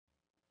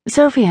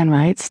Sophie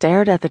Enright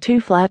stared at the two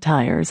flat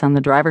tires on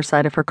the driver's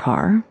side of her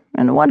car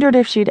and wondered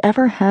if she'd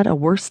ever had a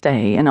worse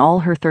day in all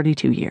her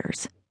 32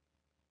 years.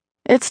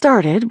 It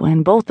started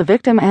when both the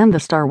victim and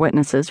the star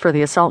witnesses for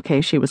the assault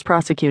case she was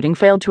prosecuting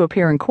failed to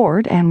appear in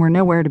court and were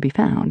nowhere to be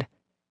found.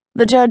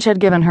 The judge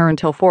had given her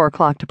until 4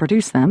 o'clock to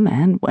produce them,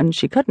 and when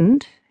she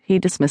couldn't, he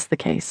dismissed the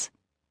case.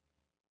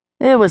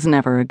 It was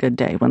never a good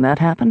day when that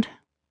happened.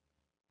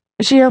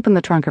 She opened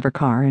the trunk of her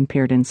car and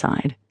peered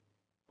inside.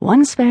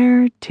 1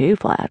 spare, 2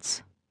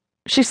 flats.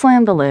 She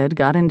slammed the lid,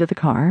 got into the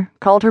car,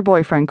 called her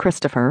boyfriend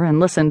Christopher, and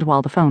listened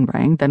while the phone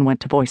rang, then went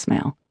to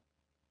voicemail.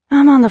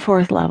 I'm on the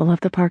 4th level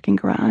of the parking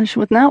garage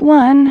with not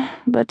 1,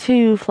 but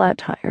 2 flat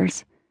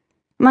tires.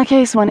 My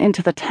case went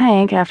into the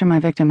tank after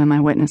my victim and my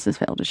witnesses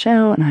failed to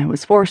show, and I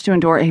was forced to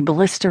endure a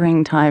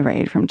blistering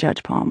tirade from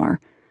Judge Palmer.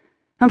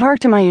 I'm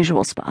parked in my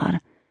usual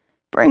spot.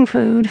 Bring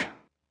food.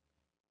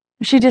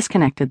 She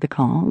disconnected the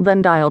call,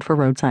 then dialed for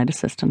roadside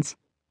assistance.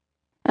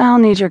 I'll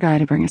need your guy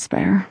to bring a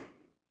spare,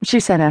 she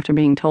said after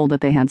being told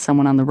that they had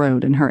someone on the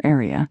road in her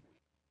area.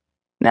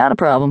 Not a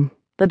problem,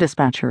 the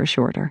dispatcher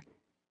assured her.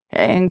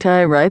 Hang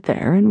tight right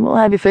there, and we'll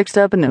have you fixed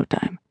up in no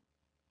time.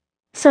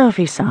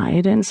 Sophie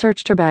sighed and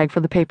searched her bag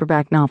for the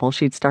paperback novel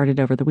she'd started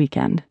over the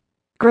weekend,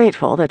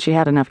 grateful that she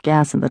had enough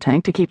gas in the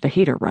tank to keep the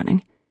heater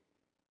running.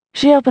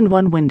 She opened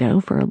one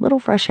window for a little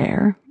fresh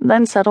air,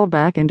 then settled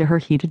back into her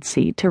heated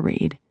seat to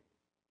read.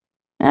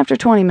 After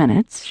 20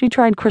 minutes, she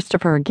tried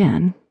Christopher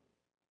again.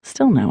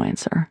 Still no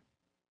answer.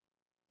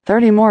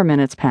 30 more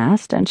minutes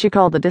passed, and she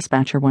called the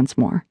dispatcher once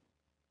more.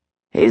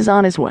 He's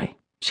on his way,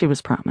 she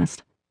was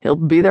promised. He'll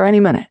be there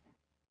any minute.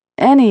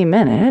 Any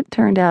minute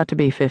turned out to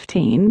be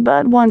 15,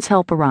 but once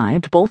help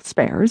arrived, both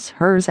spares,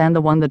 hers and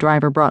the one the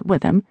driver brought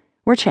with him,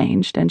 were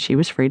changed, and she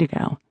was free to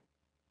go.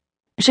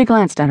 She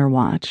glanced at her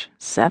watch.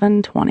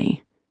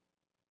 7:20.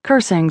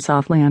 Cursing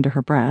softly under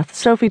her breath,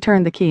 Sophie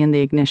turned the key in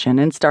the ignition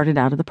and started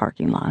out of the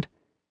parking lot.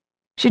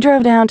 She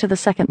drove down to the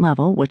 2nd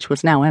level, which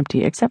was now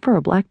empty except for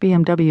a black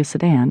BMW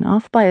sedan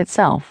off by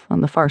itself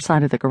on the far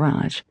side of the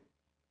garage.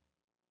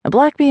 A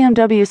black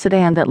BMW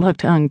sedan that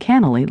looked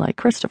uncannily like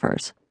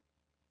Christopher's.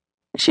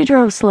 She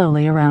drove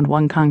slowly around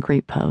one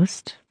concrete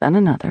post, then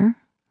another,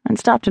 and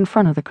stopped in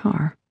front of the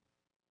car.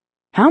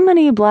 How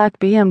many black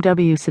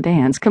BMW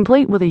sedans,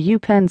 complete with a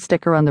UPenn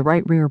sticker on the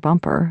right rear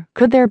bumper,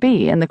 could there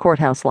be in the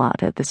courthouse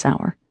lot at this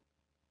hour?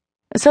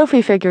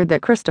 Sophie figured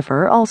that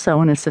Christopher,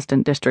 also an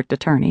assistant district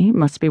attorney,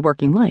 must be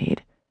working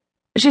late.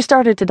 She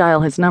started to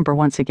dial his number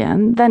once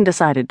again, then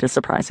decided to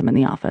surprise him in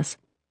the office.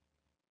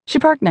 She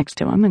parked next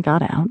to him and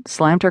got out,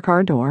 slammed her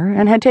car door,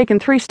 and had taken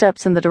 3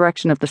 steps in the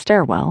direction of the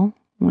stairwell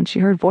when she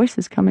heard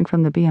voices coming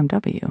from the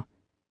BMW.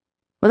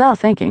 Without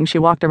thinking, she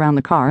walked around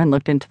the car and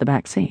looked into the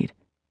back seat.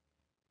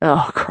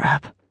 Oh,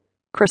 crap.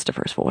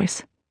 Christopher's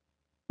voice.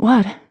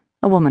 What?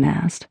 A woman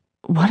asked.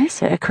 What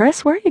is it,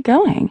 Chris? Where are you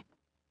going?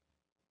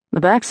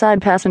 The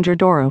backside passenger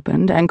door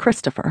opened, and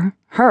Christopher,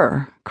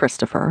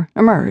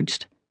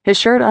 emerged, his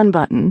shirt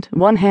unbuttoned,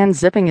 one hand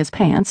zipping his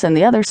pants and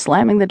the other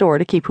slamming the door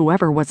to keep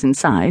whoever was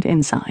inside.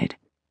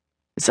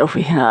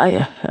 Sophie,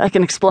 I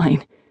can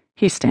explain,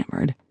 he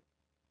stammered.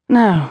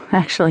 No,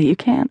 actually, you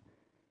can't.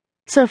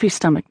 Sophie's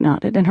stomach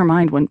knotted and her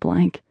mind went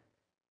blank.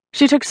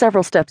 She took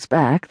several steps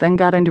back, then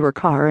got into her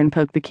car and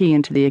poked the key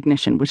into the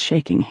ignition with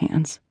shaking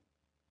hands.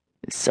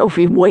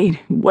 Sophie,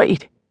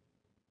 wait.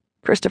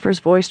 Christopher's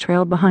voice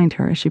trailed behind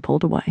her as she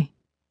pulled away.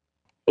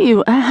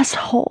 You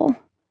asshole.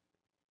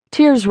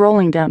 Tears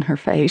rolling down her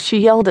face, she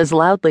yelled as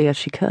loudly as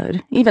she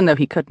could, even though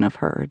he couldn't have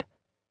heard.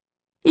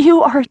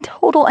 You are a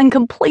total and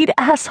complete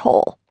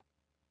asshole.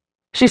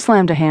 She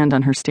slammed a hand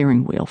on her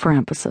steering wheel for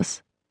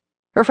emphasis.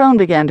 Her phone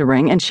began to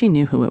ring, and she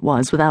knew who it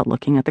was without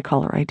looking at the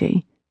caller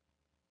ID.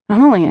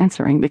 I'm only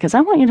answering because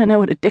I want you to know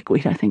what a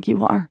dickweed I think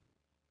you are.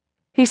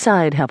 He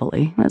sighed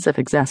heavily, as if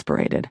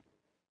exasperated.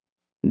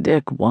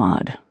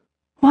 Dickwad.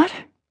 What?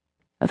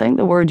 I think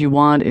the word you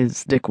want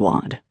is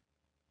dickwad.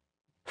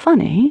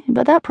 Funny,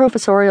 but that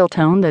professorial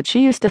tone that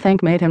she used to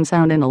think made him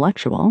sound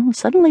intellectual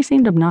suddenly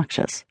seemed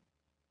obnoxious.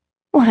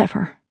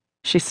 Whatever,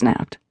 she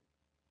snapped.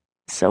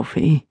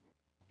 Sophie,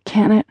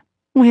 can it?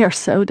 We are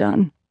so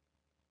done.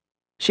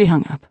 She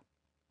hung up.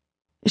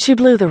 She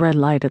blew the red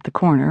light at the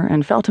corner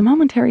and felt a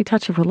momentary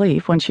touch of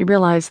relief when she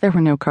realized there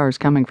were no cars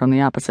coming from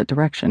the opposite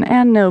direction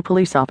and no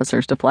police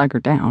officers to flag her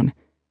down.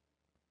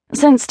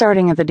 Since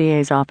starting at the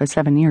DA's office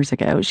 7 years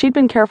ago, she'd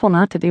been careful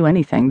not to do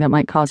anything that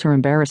might cause her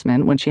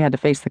embarrassment when she had to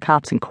face the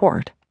cops in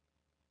court.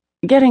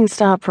 Getting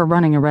stopped for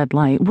running a red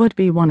light would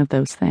be one of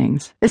those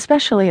things,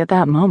 especially at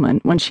that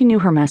moment when she knew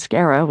her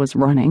mascara was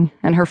running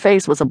and her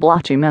face was a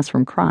blotchy mess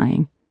from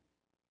crying.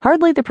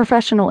 Hardly the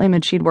professional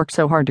image she'd worked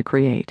so hard to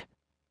create.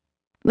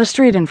 The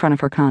street in front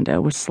of her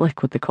condo was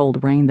slick with the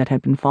cold rain that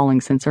had been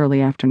falling since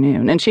early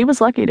afternoon, and she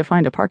was lucky to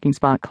find a parking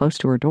spot close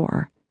to her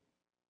door.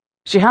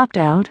 She hopped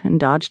out and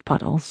dodged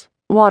puddles.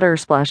 Water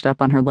splashed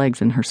up on her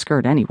legs and her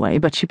skirt anyway,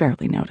 but she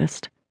barely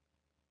noticed.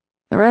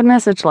 The red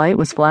message light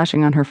was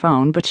flashing on her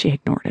phone, but she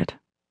ignored it.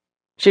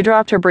 She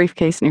dropped her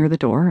briefcase near the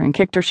door and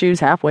kicked her shoes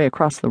halfway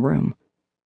across the room.